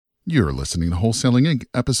You're listening to Wholesaling Inc.,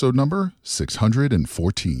 episode number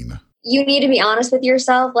 614. You need to be honest with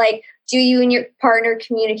yourself. Like, do you and your partner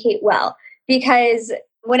communicate well? Because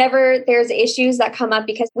whenever there's issues that come up,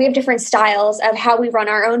 because we have different styles of how we run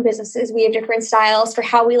our own businesses, we have different styles for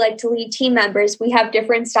how we like to lead team members, we have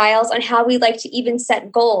different styles on how we like to even set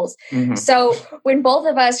goals. So when both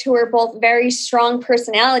of us, who are both very strong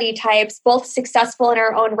personality types, both successful in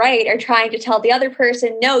our own right, are trying to tell the other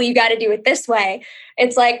person, no, you got to do it this way,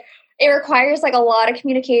 it's like it requires like a lot of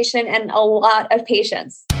communication and a lot of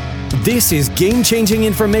patience. This is game-changing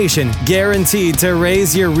information guaranteed to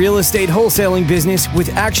raise your real estate wholesaling business with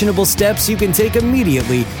actionable steps you can take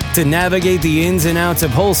immediately to navigate the ins and outs of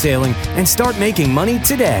wholesaling and start making money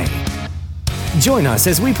today. Join us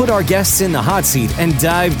as we put our guests in the hot seat and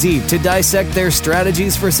dive deep to dissect their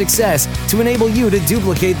strategies for success to enable you to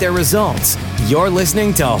duplicate their results. You're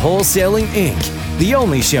listening to Wholesaling Inc., the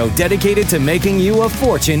only show dedicated to making you a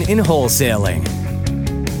fortune in wholesaling.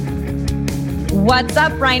 What's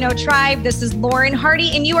up, Rhino Tribe? This is Lauren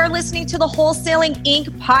Hardy, and you are listening to the Wholesaling Inc.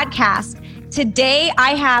 podcast. Today,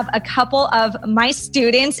 I have a couple of my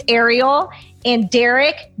students, Ariel and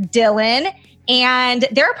Derek Dillon, and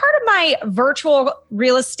they're a part of my virtual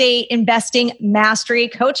real estate investing mastery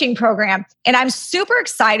coaching program. And I'm super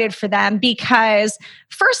excited for them because,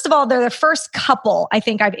 first of all, they're the first couple I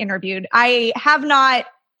think I've interviewed. I have not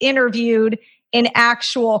interviewed an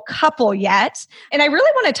actual couple yet. And I really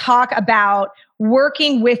want to talk about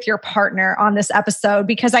working with your partner on this episode,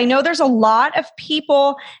 because I know there's a lot of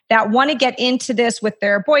people that want to get into this with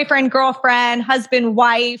their boyfriend, girlfriend, husband,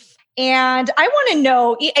 wife. And I want to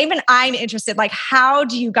know, even I'm interested, like, how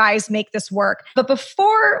do you guys make this work? But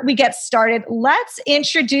before we get started, let's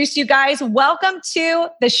introduce you guys. Welcome to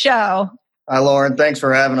the show. Hi, Lauren. Thanks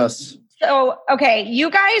for having us. So, okay, you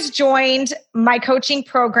guys joined my coaching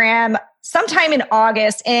program sometime in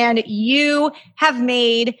August, and you have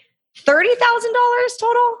made $30,000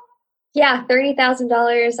 total? Yeah,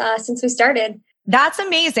 $30,000 since we started. That's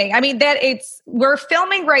amazing. I mean, we're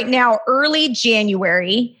filming right now, early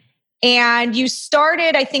January, and you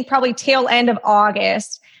started, I think, probably tail end of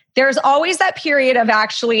August. There's always that period of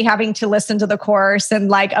actually having to listen to the course and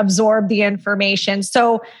like absorb the information.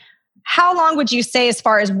 So how long would you say, as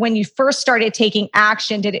far as when you first started taking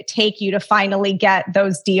action, did it take you to finally get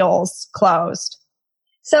those deals closed?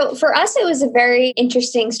 So for us, it was a very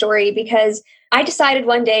interesting story because I decided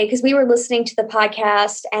one day, because we were listening to the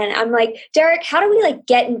podcast, and I'm like, Derek, how do we like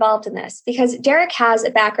get involved in this? Because Derek has a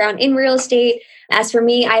background in real estate. As for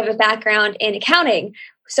me, I have a background in accounting.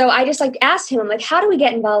 So I just like asked him, I'm like, how do we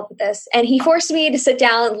get involved with this? And he forced me to sit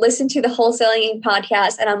down, listen to the Wholesaling Inc.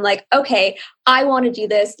 podcast. And I'm like, okay, I want to do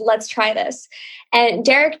this. Let's try this. And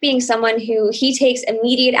Derek, being someone who he takes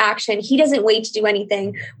immediate action, he doesn't wait to do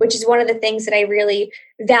anything, which is one of the things that I really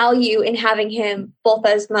value in having him both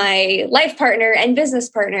as my life partner and business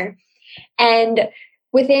partner. And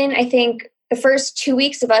within, I think, the first 2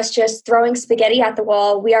 weeks of us just throwing spaghetti at the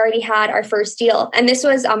wall, we already had our first deal. And this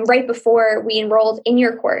was right before we enrolled in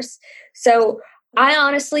your course. So I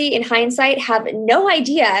honestly, in hindsight, have no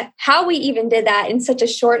idea how we even did that in such a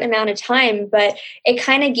short amount of time. But it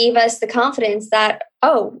kind of gave us the confidence that,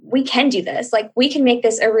 oh, we can do this. Like, we can make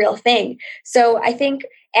this a real thing. So I think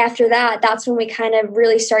after that, that's when we kind of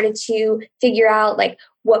really started to figure out, like,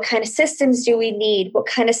 what kind of systems do we need? What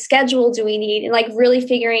kind of schedule do we need? And like really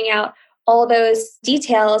figuring out all those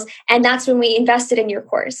details. And that's when we invested in your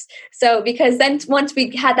course. So because then once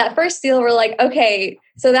we had that first deal, we're like, okay,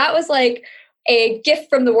 so that was like a gift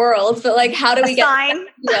from the world, but like, how do we get the second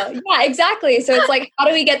deal? Yeah, exactly. So it's like, how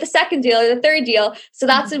do we get the second deal or the third deal? So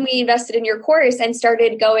that's when we invested in your course and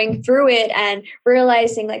started going through it and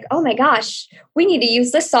realizing like, oh my gosh, we need to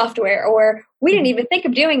use this software, or we didn't even think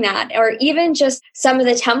of doing that. Or even just some of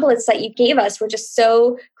the templates that you gave us were just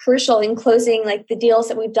so crucial in closing like the deals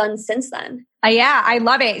that we've done since then. Yeah, I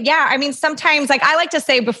love it. Yeah. I mean, sometimes like I like to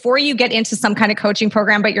say before you get into some kind of coaching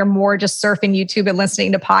program, but you're more just surfing YouTube and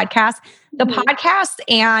listening to podcasts, the podcasts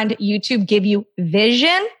and YouTube give you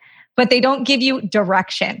vision, but they don't give you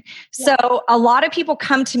direction. Yeah. So a lot of people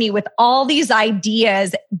come to me with all these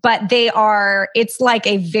ideas, but it's like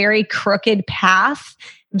a very crooked path.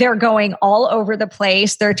 They're going all over the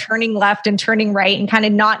place. They're turning left and turning right and kind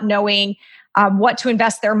of not knowing what to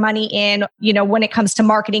invest their money in, when it comes to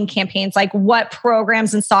marketing campaigns, like what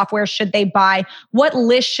programs and software should they buy? What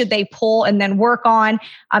list should they pull and then work on?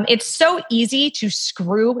 It's so easy to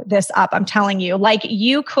screw this up. I'm telling you, like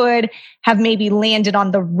you could have maybe landed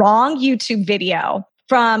on the wrong YouTube video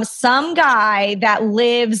from some guy that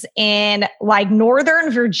lives in like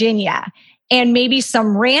Northern Virginia, and maybe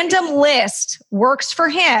some random list works for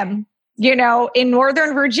him. in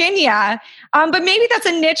Northern Virginia. But maybe that's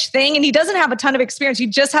a niche thing. And he doesn't have a ton of experience. He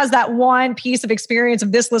just has that one piece of experience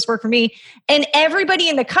of this list worked for me. And everybody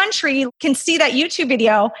in the country can see that YouTube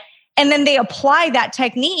video. And then they apply that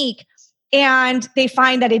technique and they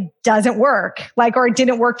find that it doesn't work, or it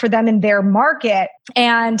didn't work for them in their market.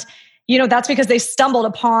 And, that's because they stumbled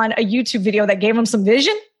upon a YouTube video that gave them some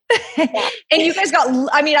vision. And you guys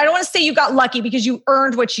I don't want to say you got lucky because you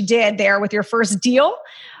earned what you did there with your first deal,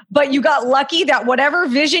 but you got lucky that whatever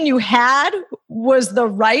vision you had was the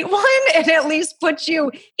right one and at least put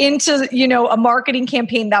you into, a marketing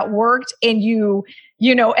campaign that worked and you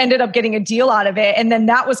ended up getting a deal out of it. And then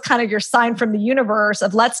that was kind of your sign from the universe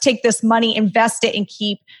of let's take this money, invest it, and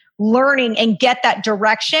keep learning and get that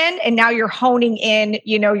direction. And now you're honing in,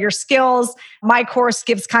 your skills. My course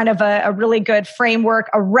gives kind of a really good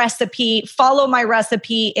framework, a recipe. Follow my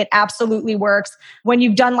recipe. It absolutely works. When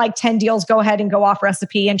you've done 10 deals, go ahead and go off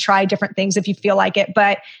recipe and try different things if you feel like it.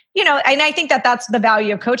 But, and I think that that's the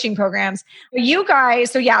value of coaching programs. You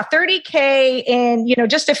guys, 30K in,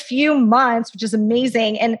 just a few months, which is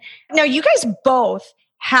amazing. And now you guys both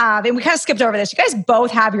have, and we kind of skipped over this, you guys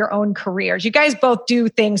both have your own careers. You guys both do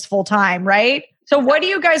things full time, right? So what do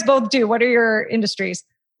you guys both do? What are your industries?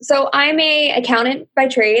 So I'm an accountant by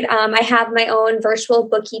trade. I have my own virtual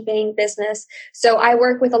bookkeeping business. So I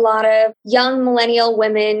work with a lot of young millennial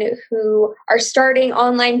women who are starting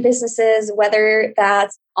online businesses, whether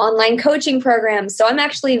that's online coaching programs. So I'm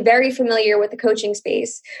actually very familiar with the coaching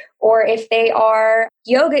space, or if they are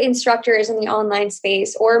yoga instructors in the online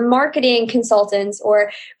space, or marketing consultants, or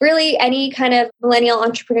really any kind of millennial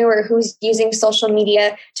entrepreneur who's using social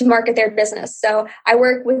media to market their business. So I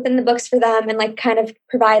work within the books for them and kind of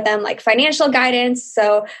provide them financial guidance.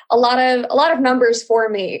 So a lot of numbers for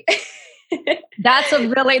me.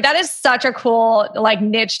 That is such a cool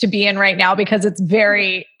niche to be in right now because it's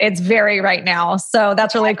very right now. So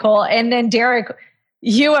that's really cool. And then Derek,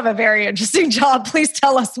 you have a very interesting job. Please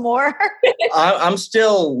tell us more. I'm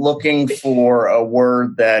still looking for a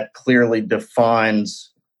word that clearly defines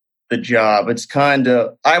the job. It's kind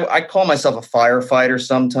of, I call myself a firefighter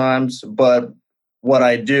sometimes, but what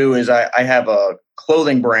I do is I have a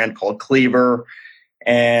clothing brand called Cleaver.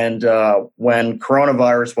 And when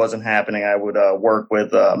coronavirus wasn't happening, I would work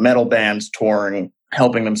with metal bands touring,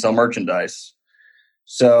 helping them sell merchandise.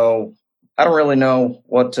 So I don't really know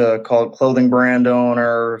what to call it, clothing brand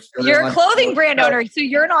owner. You're a clothing brand owner. So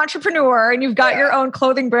you're an entrepreneur and you've got your own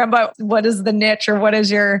clothing brand, but what is the niche or what is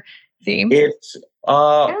your theme? It's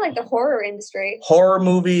kind of like the horror industry. Horror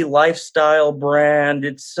movie lifestyle brand.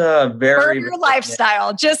 It's very... Murder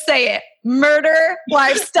lifestyle. Just say it. Murder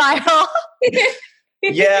lifestyle.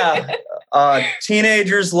 Yeah,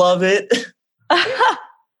 teenagers love it.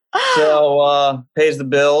 So pays the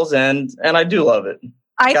bills, and I do love it.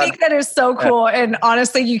 I think that is so cool. And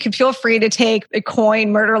honestly, you can feel free to take a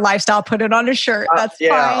coin, Murder Lifestyle, put it on a shirt. That's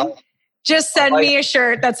fine. Just send me a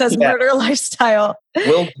shirt that says Murder Lifestyle.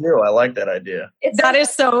 Will do. I like that idea. That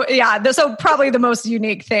is so, so probably the most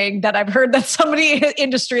unique thing that I've heard that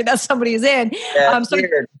industry that somebody's in. Yeah, it's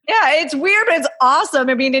weird. Yeah, it's weird, but it's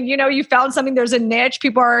awesome. I mean, and you found something, there's a niche,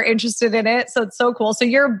 people are interested in it. So it's so cool. So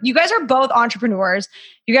you guys are both entrepreneurs.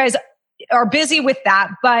 You guys are busy with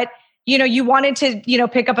that, but you wanted to,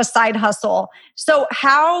 pick up a side hustle. So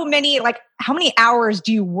how many hours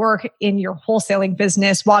do you work in your wholesaling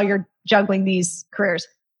business while you're juggling these careers?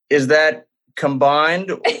 Is that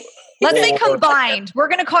combined? Let's say combined. We're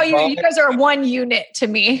going to call you guys are one unit to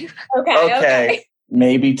me. Okay.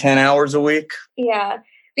 Maybe 10 hours a week. Yeah.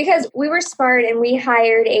 Because we were smart and we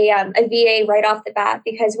hired a VA right off the bat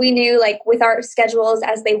because we knew with our schedules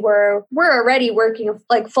as they we're already working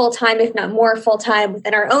full-time, if not more full-time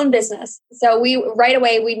within our own business. So right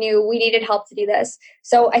away we knew we needed help to do this.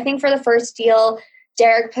 So I think for the first deal,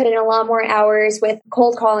 Derek put in a lot more hours with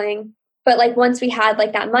cold calling. But once we had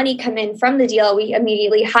that money come in from the deal, we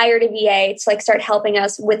immediately hired a VA to start helping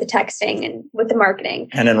us with the texting and with the marketing.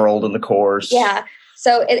 And enrolled in the course. Yeah.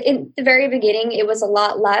 So in the very beginning, it was a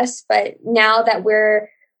lot less. But now that we're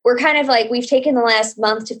kind of we've taken the last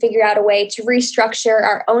month to figure out a way to restructure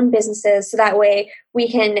our own businesses so that way we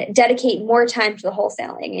can dedicate more time to the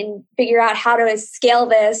wholesaling and figure out how to scale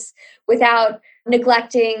this without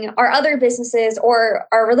neglecting our other businesses or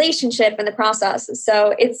our relationship in the process.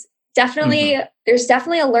 So it's definitely, there's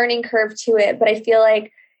definitely a learning curve to it. But I feel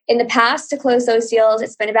in the past to close those deals,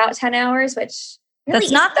 it's been about 10 hours, which really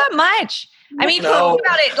that's not that much. I mean, think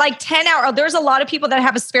about it, 10 hours. There's a lot of people that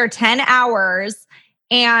have a spare 10 hours.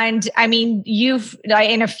 And I mean, you've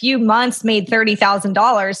in a few months made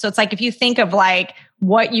 $30,000. So it's if you think of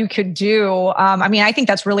what you could do, I mean, I think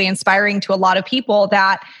that's really inspiring to a lot of people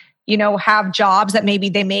that, have jobs that maybe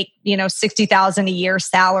they make, $60,000 a year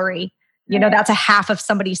salary. That's a half of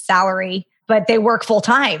somebody's salary, but they work full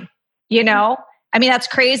time, I mean, that's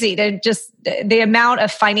crazy. The amount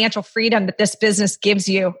of financial freedom that this business gives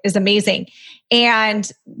you is amazing. And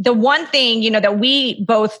the one thing, that we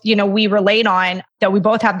both, we relate on, that we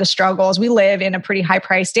both have the struggles. We live in a pretty high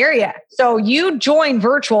priced area. So you join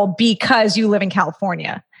virtual because you live in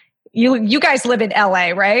California. You guys live in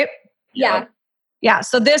LA, right? Yeah. Yeah.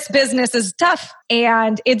 So this business is tough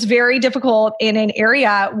and it's very difficult in an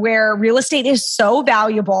area where real estate is so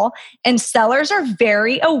valuable and sellers are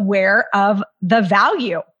very aware of the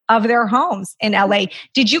value of their homes in LA.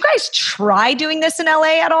 Did you guys try doing this in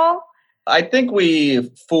LA at all? I think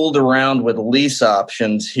we fooled around with lease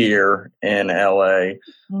options here in LA.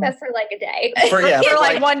 That's for like a day. For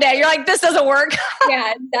like one day. You're like, this doesn't work.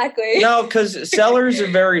 Yeah, exactly. No, because sellers are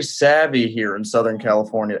very savvy here in Southern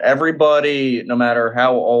California. Everybody, no matter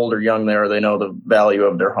how old or young they are, they know the value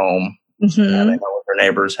of their home. Mm-hmm. And they know what their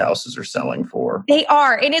neighbors' houses are selling for. They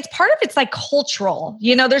are. And it's part of it's like cultural.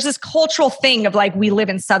 There's this cultural thing of like, we live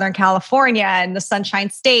in Southern California and the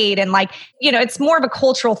Sunshine State. And like, it's more of a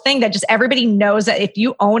cultural thing that just everybody knows that if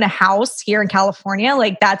you own a house here in California,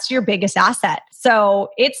 like that's your biggest asset.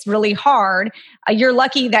 So it's really hard. You're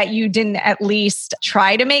lucky that you didn't at least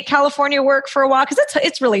try to make California work for a while because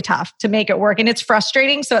it's really tough to make it work and it's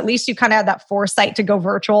frustrating. So at least you kind of had that foresight to go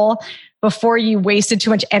virtual before you wasted too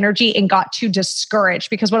much energy and got too discouraged.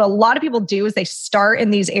 Because what a lot of people do is they start in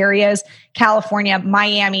these areas, California,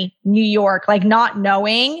 Miami, New York, like not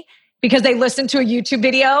knowing because they listened to a YouTube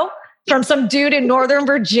video from some dude in Northern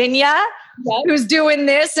Virginia who's doing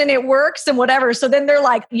this and it works and whatever. So then they're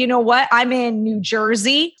like, you know what? I'm in New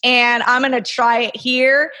Jersey and I'm going to try it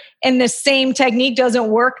here. And the same technique doesn't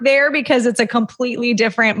work there because it's a completely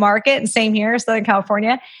different market. And same here, Southern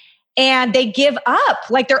California. And they give up,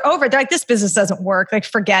 like they're over. They're like, this business doesn't work. Like,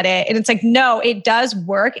 forget it. And it's like, no, it does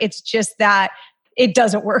work. It's just that it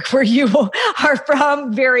doesn't work where you are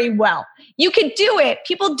from very well. You can do it.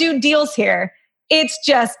 People do deals here. It's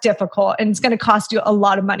just difficult and it's going to cost you a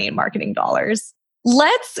lot of money in marketing dollars.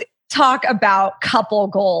 Let's talk about couple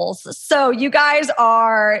goals. So you guys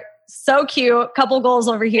are so cute. Couple goals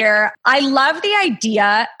over here. I love the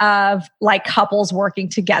idea of like couples working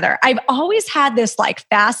together. I've always had this like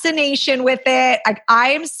fascination with it. Like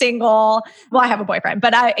I'm single. Well, I have a boyfriend,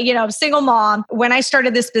 but single mom. When I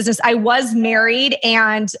started this business, I was married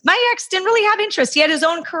and my ex didn't really have interest. He had his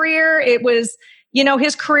own career. It was,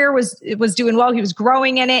 his career was doing well. He was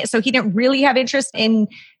growing in it. So he didn't really have interest in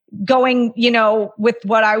going, with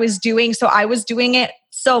what I was doing. So I was doing it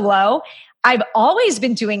solo. I've always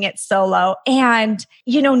been doing it solo. And,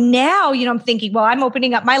 now, I'm thinking, well, I'm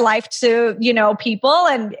opening up my life to, people.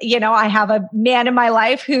 And, I have a man in my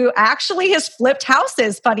life who actually has flipped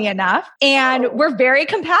houses, funny enough. And we're very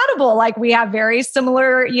compatible. Like we have very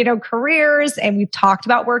similar, careers and we've talked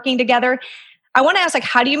about working together. I want to ask, like,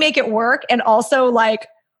 how do you make it work? And also, like,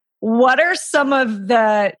 what are some of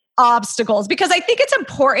the obstacles? Because I think it's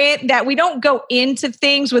important that we don't go into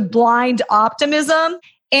things with blind optimism.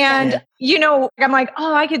 And, I'm like,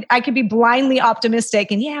 oh, I could be blindly optimistic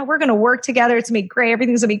and we're going to work together. It's going to be great.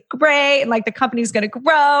 Everything's going to be great. And like the company's going to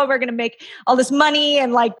grow. We're going to make all this money.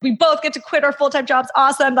 And like, we both get to quit our full-time jobs.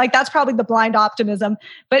 Awesome. Like that's probably the blind optimism.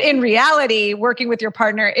 But in reality, working with your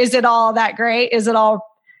partner, is it all that great? Is it all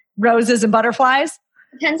roses and butterflies?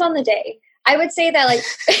 Depends on the day. I would say that like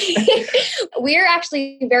we're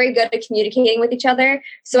actually very good at communicating with each other.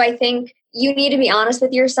 So I think you need to be honest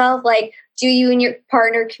with yourself. Like, do you and your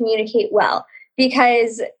partner communicate well?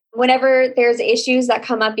 Because whenever there's issues that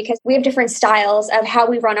come up, because we have different styles of how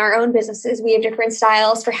we run our own businesses, we have different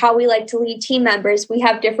styles for how we like to lead team members. We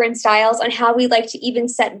have different styles on how we like to even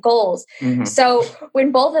set goals. Mm-hmm. So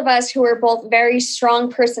when both of us, who are both very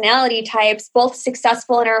strong personality types, both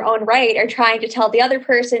successful in our own right, are trying to tell the other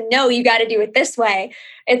person, no, you got to do it this way.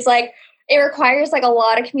 It's like, it requires like a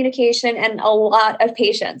lot of communication and a lot of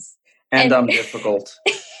patience. And I'm difficult.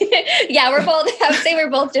 Yeah, I would say we're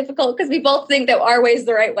both difficult because we both think that our way is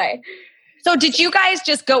the right way. So did you guys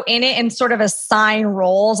just go in it and sort of assign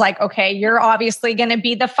roles? Like, okay, you're obviously going to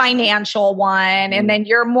be the financial one, and then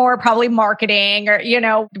you're more probably marketing, or,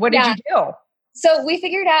 what did you do? So we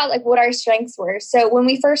figured out like what our strengths were. So when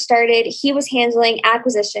we first started, he was handling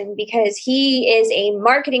acquisition because he is a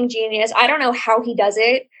marketing genius. I don't know how he does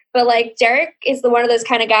it, but like Derek is one of those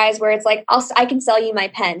kind of guys where it's like, I can sell you my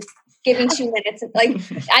pen. Give me 2 minutes. Like,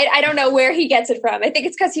 I don't know where he gets it from. I think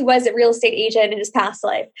it's because he was a real estate agent in his past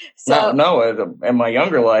life. So no, in my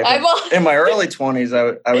younger life, in my early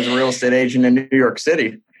 20s, I was a real estate agent in New York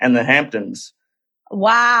City and the Hamptons.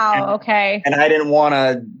 Wow. Okay. And I didn't want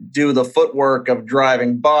to do the footwork of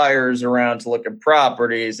driving buyers around to look at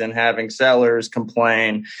properties and having sellers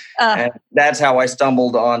complain. And that's how I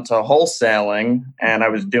stumbled onto wholesaling. And I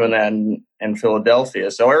was doing that in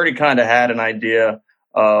Philadelphia. So I already kind of had an idea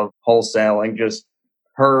of wholesaling, just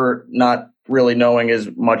her not really knowing as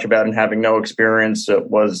much about it and having no experience. It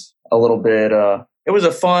was a little bit, it was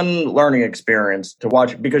a fun learning experience to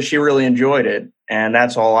watch because she really enjoyed it. And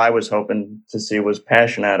that's all I was hoping to see was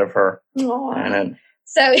passion out of her.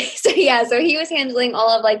 So he was handling all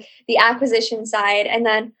of like the acquisition side. And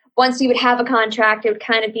then once we would have a contract, it would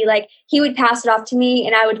kind of be like, he would pass it off to me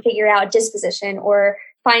and I would figure out disposition or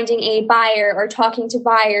finding a buyer or talking to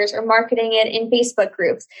buyers or marketing it in Facebook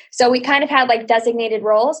groups. So we kind of had like designated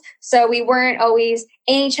roles. So we weren't always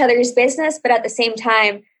in each other's business, but at the same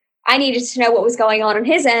time, I needed to know what was going on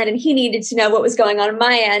his end and he needed to know what was going on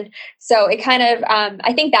my end. So it kind of,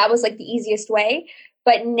 I think that was like the easiest way.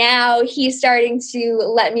 But now he's starting to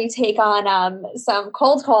let me take on some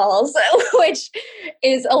cold calls, which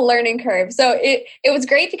is a learning curve. So it was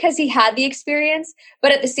great because he had the experience,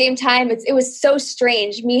 but at the same time, it was so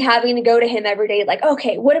strange me having to go to him every day. Like,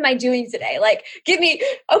 okay, what am I doing today? Like,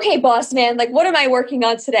 okay, boss man, like, what am I working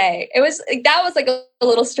on today? That was like a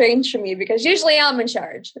little strange for me because usually I'm in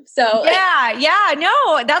charge. So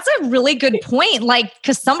no, that's a really good point. Like,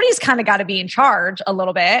 because somebody's kind of got to be in charge a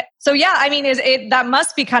little bit. So yeah, I mean, that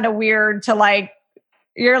must be kind of weird to like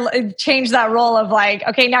change that role of like,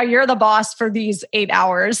 okay, now you're the boss for these 8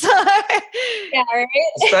 hours. Yeah, right.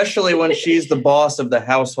 Especially when she's the boss of the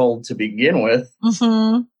household to begin with.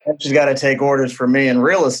 Mm-hmm. And she's got to take orders from me in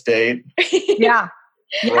real estate. Yeah,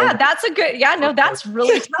 that's that's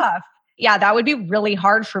really tough. Yeah, that would be really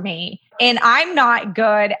hard for me. And I'm not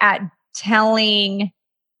good at I'm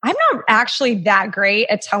not actually that great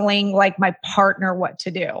at telling like my partner what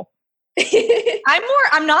to do.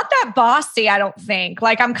 I'm not that bossy, I don't think.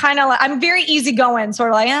 Like I'm very easygoing,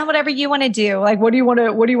 sort of like, whatever you want to do. Like, what do you want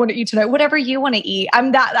to eat tonight? Whatever you want to eat.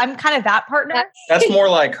 I'm kind of that partner. That's more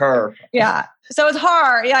like her. Yeah. So it's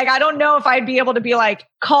hard. Like, I don't know if I'd be able to be like,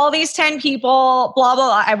 call these 10 people, blah, blah,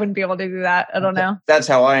 blah. I wouldn't be able to do that. I don't know. That's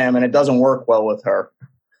how I am. And it doesn't work well with her.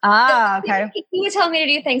 Okay. He would tell me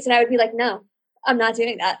to do things and I would be like, no, I'm not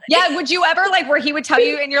doing that. Yeah. Would you ever like where he would tell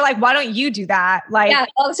you and you're like, why don't you do that? Like, yeah,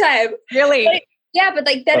 all the time. Really? But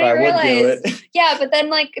like then I realized,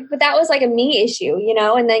 but that was like a me issue, you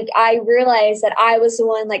know? And then I realized that I was the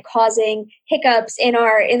one like causing hiccups in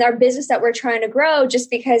our business that we're trying to grow just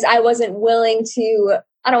because I wasn't willing to,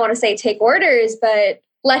 I don't want to say take orders, but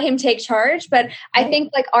let him take charge. But I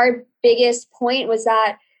think like our biggest point was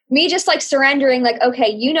that me just like surrendering, like, okay,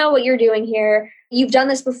 you know what you're doing here. You've done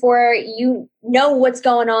this before. You know what's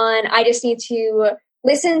going on. I just need to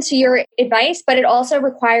listen to your advice, but it also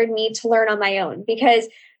required me to learn on my own because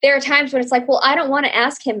there are times when it's like, well, I don't want to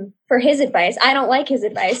ask him for his advice. I don't like his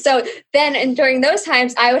advice. So then and during those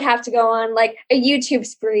times, I would have to go on like a YouTube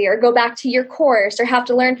spree or go back to your course or have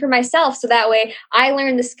to learn for myself. So that way I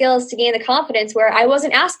learned the skills to gain the confidence where I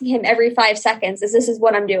wasn't asking him every 5 seconds, this is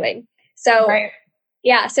what I'm doing. So right.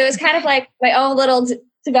 Yeah, so it's kind of like my own little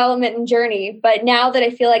development and journey. But now that I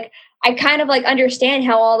feel like I kind of like understand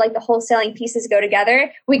how all like the wholesaling pieces go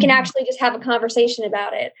together, we can actually just have a conversation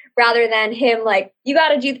about it rather than him like, you got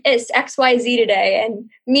to do this X, Y, Z today. And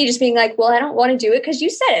me just being like, well, I don't want to do it because you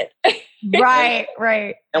said it.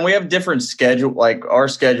 Right. And we have different schedule. Like our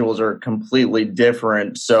schedules are completely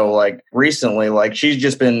different. So like recently, like she's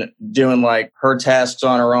just been doing like her tasks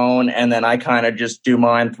on her own. And then I kind of just do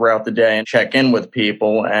mine throughout the day and check in with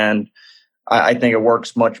people. And I think it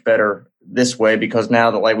works much better this way because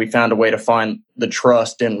now that like we found a way to find the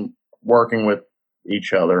trust in working with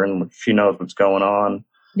each other and she knows what's going on.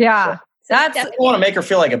 Yeah. So I don't want to make her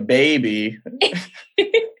feel like a baby.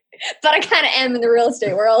 But I kind of am in the real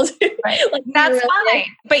estate world. Right. Like, that's fine.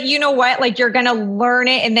 But you know what? Like you're going to learn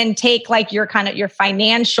it and then take like your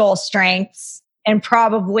financial strengths and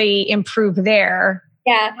probably improve there.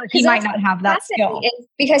 Yeah. He might not have that skill.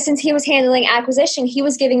 Because since he was handling acquisition, he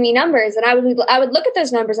was giving me numbers and I would look at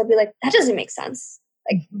those numbers. I'd be like, that doesn't make sense.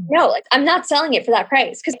 Like, no, like I'm not selling it for that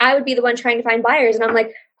price because I would be the one trying to find buyers. And I'm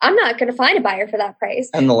like, I'm not going to find a buyer for that price.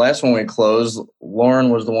 And the last one we closed, Lauren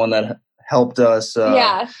was the one that helped us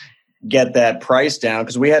get that price down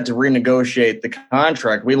because we had to renegotiate the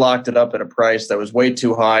contract. We locked it up at a price that was way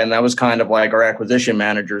too high. And that was kind of like our acquisition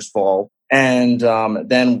manager's fault. And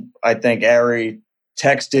then I think Ari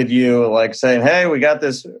texted you like saying, hey, we got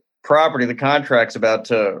this property. The contract's about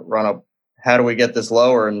to run up. How do we get this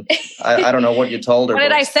lower? And I don't know what you told her. What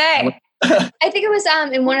did I say? I think it was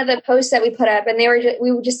in one of the posts that we put up and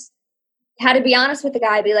we just had to be honest with the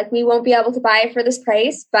guy, be like, we won't be able to buy it for this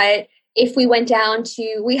price, but if we went down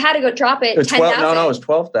to, we had to go drop it 10,000. No, it was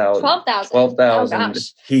 12,000. 12,000. 12,000. Oh,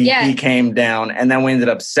 gosh. He came down, and then we ended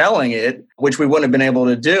up selling it, which we wouldn't have been able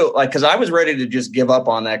to do. Like, because I was ready to just give up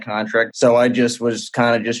on that contract. So I just was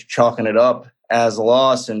kind of just chalking it up as a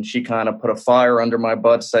loss. And she kind of put a fire under my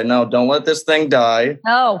butt, say, no, don't let this thing die.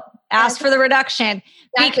 Oh, ask for the reduction.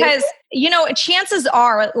 Exactly. Because, chances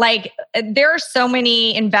are, like, there are so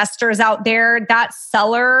many investors out there. That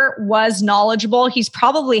seller was knowledgeable. He's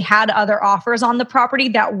probably had other offers on the property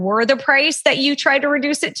that were the price that you tried to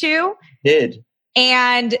reduce it to. Did.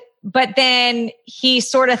 But then he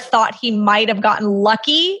sort of thought he might have gotten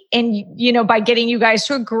lucky by getting you guys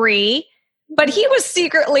to agree. But he was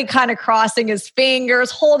secretly kind of crossing his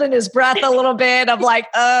fingers, holding his breath a little bit of like,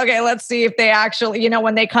 okay, let's see if they actually,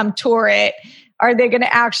 when they come tour it, are they going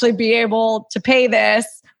to actually be able to pay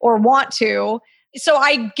this or want to? So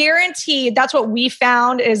I guarantee that's what we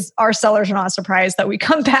found is our sellers are not surprised that we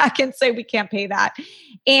come back and say we can't pay that.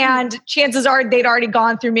 And chances are they'd already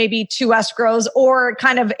gone through maybe 2 escrows or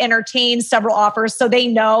kind of entertained several offers. So they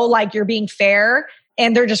know like you're being fair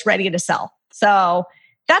and they're just ready to sell. So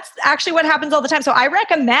that's actually what happens all the time. So I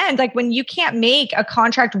recommend, like, when you can't make a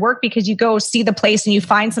contract work because you go see the place and you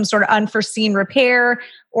find some sort of unforeseen repair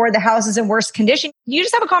or the house is in worse condition, you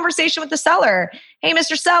just have a conversation with the seller. Hey,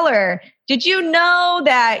 Mr. Seller, did you know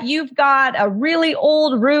that you've got a really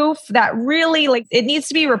old roof that really, like, it needs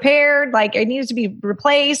to be repaired, like it needs to be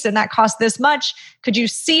replaced, and that costs this much? Could you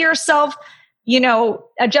see yourself,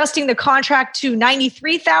 adjusting the contract to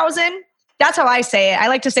 $93,000? That's how I say it. I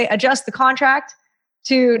like to say adjust the contract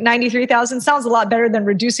to $93,000. Sounds a lot better than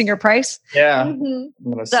reducing your price. Yeah. Mm-hmm.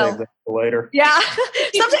 I'm going to save that for later. Yeah.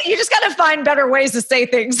 Sometimes you just got to find better ways to say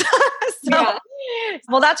things.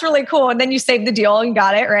 Well, that's really cool. And then you saved the deal and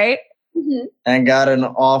got it, right? Mm-hmm. And got an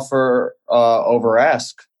offer over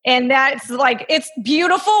ask. And that's like, it's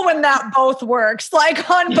beautiful when that both works, like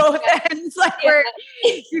on both ends, like where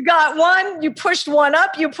you got one, you pushed one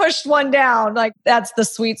up, you pushed one down. Like that's the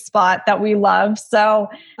sweet spot that we love. So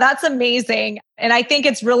that's amazing. And I think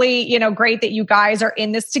it's really, great that you guys are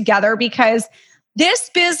in this together because this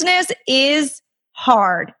business is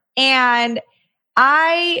hard. And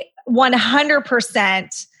I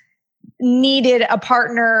 100% needed a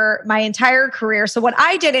partner my entire career. So what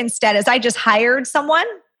I did instead is I just hired someone.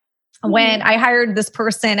 When I hired this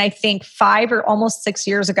person, I think 5 or almost 6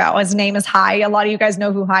 years ago. His name is Hai. A lot of you guys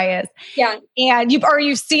know who Hai is. Yeah. And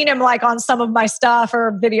you've seen him like on some of my stuff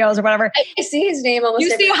or videos or whatever. I see his name almost. You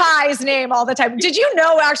see Hai's name all the time. Did you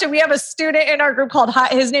know, actually, we have a student in our group called Hai.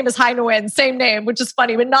 His name is Hai Nguyen. Same name, which is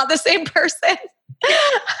funny, but not the same person.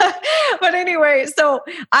 But anyway, so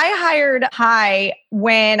I hired Hai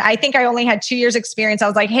when I think I only had 2 years experience. I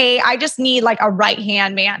was like, hey, I just need like a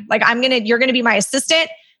right-hand man. Like you're going to be my assistant.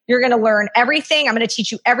 You're going to learn everything. I'm going to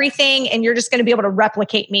teach you everything. And you're just going to be able to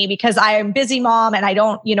replicate me because I am a busy mom and I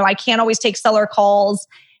don't, I can't always take seller calls.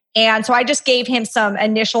 And so I just gave him some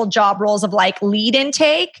initial job roles of like lead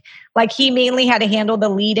intake. Like he mainly had to handle the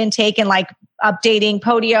lead intake and like updating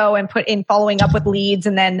Podio and put in following up with leads.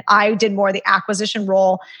 And then I did more of the acquisition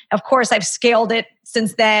role. Of course, I've scaled it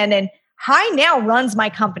since then. And Hai now runs my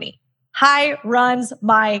company. Hai runs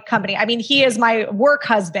my company. I mean, he is my work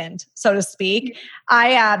husband, so to speak. I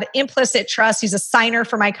have implicit trust. He's a signer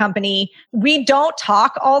for my company. We don't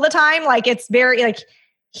talk all the time. Like it's very like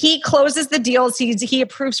he closes the deals. He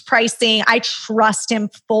approves pricing. I trust him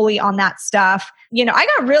fully on that stuff. I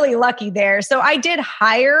got really lucky there. So I did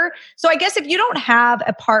hire. So I guess if you don't have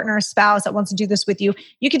a partner, spouse that wants to do this with you,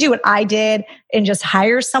 you could do what I did and just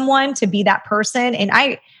hire someone to be that person. And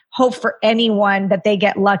I hope for anyone that they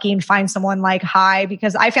get lucky and find someone like Hai,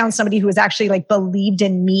 because I found somebody who has actually like believed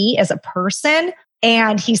in me as a person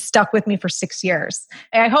and he stuck with me for 6 years.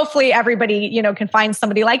 And hopefully everybody, can find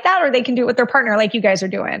somebody like that or they can do it with their partner like you guys are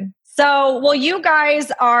doing. So, well, you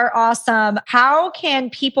guys are awesome. How can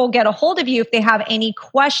people get a hold of you if they have any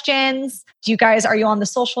questions? Are you on the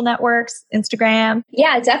social networks, Instagram?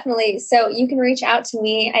 Yeah, definitely. So you can reach out to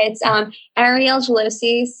me. It's Ariel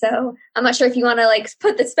Gelosi. So I'm not sure if you want to like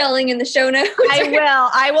put the spelling in the show notes.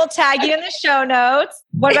 I will tag you in the show notes.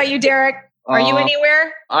 What about you, Derek? Are you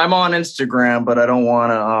anywhere? I'm on Instagram, but I don't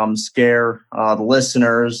want to scare the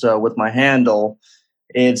listeners with my handle.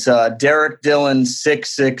 It's Derek Dillon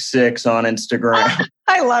 666 on Instagram.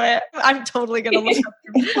 I love it. I'm totally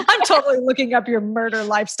looking up your murder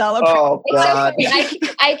lifestyle. Oh God!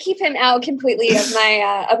 I keep him out completely of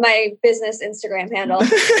my business Instagram handle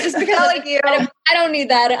just because I don't need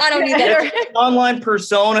that. I don't need that. It's an online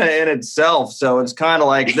persona in itself, so it's kind of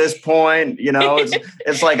like this point.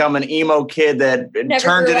 It's like I'm an emo kid that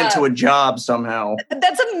turned it into a job somehow.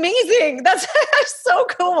 That's amazing. That's so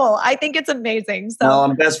cool. I think it's amazing. So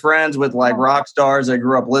I'm best friends with like rock stars I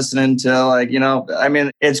grew up listening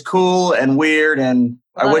to. It's cool and weird, and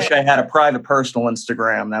I wish I had a private personal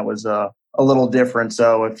Instagram that was a little different.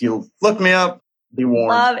 So if you look me up, be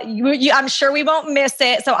warned. I'm sure we won't miss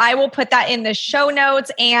it. So I will put that in the show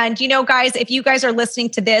notes. And, guys, if you guys are listening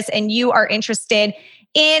to this and you are interested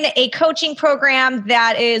in a coaching program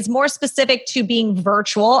that is more specific to being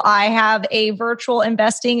virtual, I have a virtual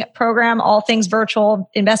investing program, all things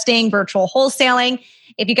virtual investing, virtual wholesaling.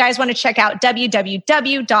 If you guys want to check out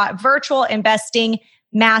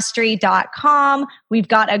www.virtualinvestingmastery.com, we've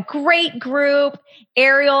got a great group.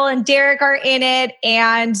 Ariel and Derek are in it.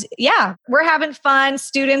 And yeah, we're having fun.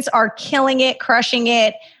 Students are killing it, crushing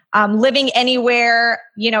it, living anywhere,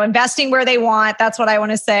 investing where they want. That's what I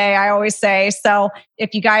want to say. I always say. So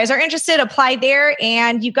if you guys are interested, apply there.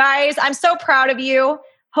 And you guys, I'm so proud of you.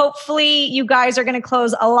 Hopefully you guys are going to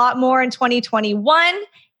close a lot more in 2021.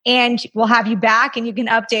 And we'll have you back and you can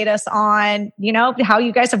update us on, how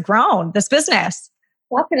you guys have grown this business.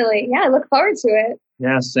 Definitely. Yeah, I look forward to it.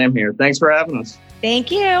 Yeah, same here. Thanks for having us. Thank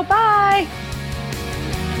you. Bye.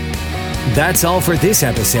 That's all for this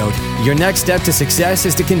episode. Your next step to success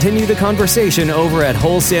is to continue the conversation over at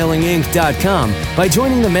wholesalinginc.com by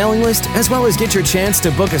joining the mailing list, as well as get your chance to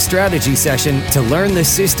book a strategy session to learn the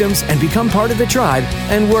systems and become part of the tribe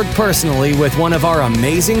and work personally with one of our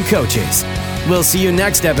amazing coaches. We'll see you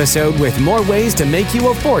next episode with more ways to make you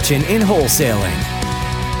a fortune in wholesaling.